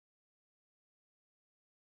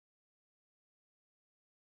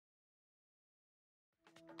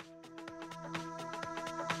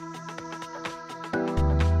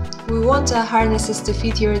We want our harnesses to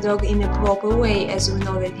fit your dog in a proper way, as we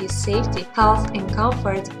know that his safety, health and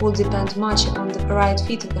comfort will depend much on the right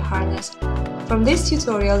fit of the harness. From this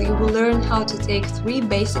tutorial you will learn how to take 3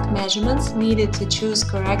 basic measurements needed to choose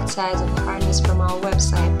correct size of the harness from our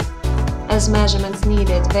website. As measurements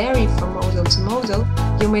needed vary from model to model,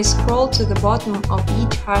 you may scroll to the bottom of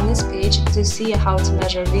each harness page to see how to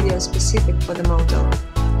measure video specific for the model.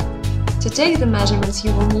 To take the measurements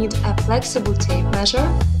you will need a flexible tape measure,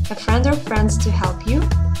 a friend or friends to help you,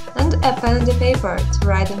 and a pen and a paper to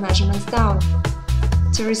write the measurements down.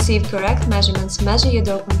 To receive correct measurements, measure your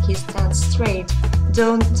dog when he stands straight.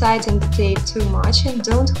 Don't tighten the tape too much and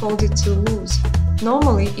don't hold it too loose.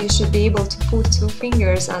 Normally, you should be able to put 2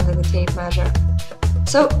 fingers under the tape measure.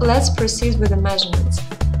 So let's proceed with the measurements.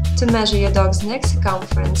 To measure your dog's neck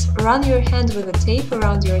circumference, run your hand with the tape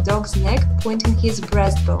around your dog's neck, pointing his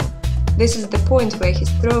breastbone. This is the point where his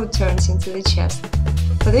throat turns into the chest.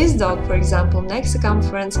 For this dog, for example, neck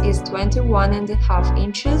circumference is 21.5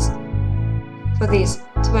 inches, for this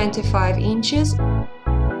 25 inches,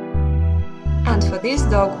 and for this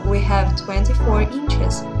dog we have 24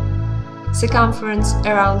 inches. Circumference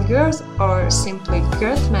around girth, or simply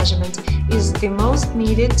girth measurement, is the most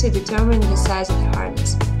needed to determine the size of the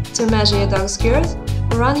harness. To measure your dog's girth,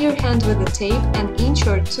 run your hand with the tape an inch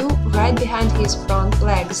or 2 right behind his front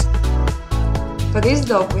legs. For this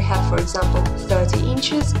dog we have, for example, 30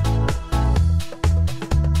 inches,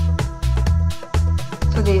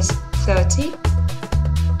 for this 30,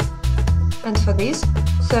 and for this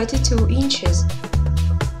 32 inches.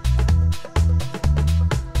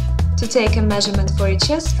 To take a measurement for a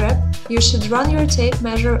chest strap, you should run your tape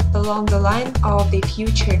measure along the line of the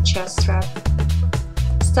future chest strap.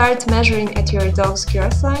 Start measuring at your dog's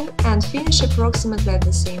girth line and finish approximately at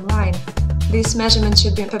the same line. This measurement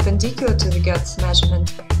should be perpendicular to the girth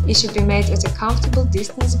measurement. It should be made at a comfortable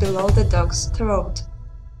distance below the dog's throat.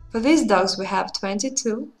 For these dogs we have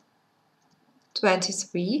 22,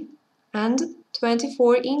 23 and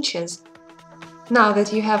 24 inches. Now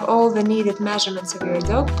that you have all the needed measurements of your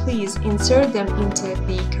dog, please insert them into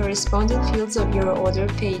the corresponding fields of your order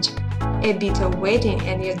page. A bit of waiting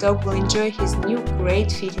and your dog will enjoy his new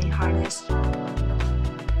great fitting harness.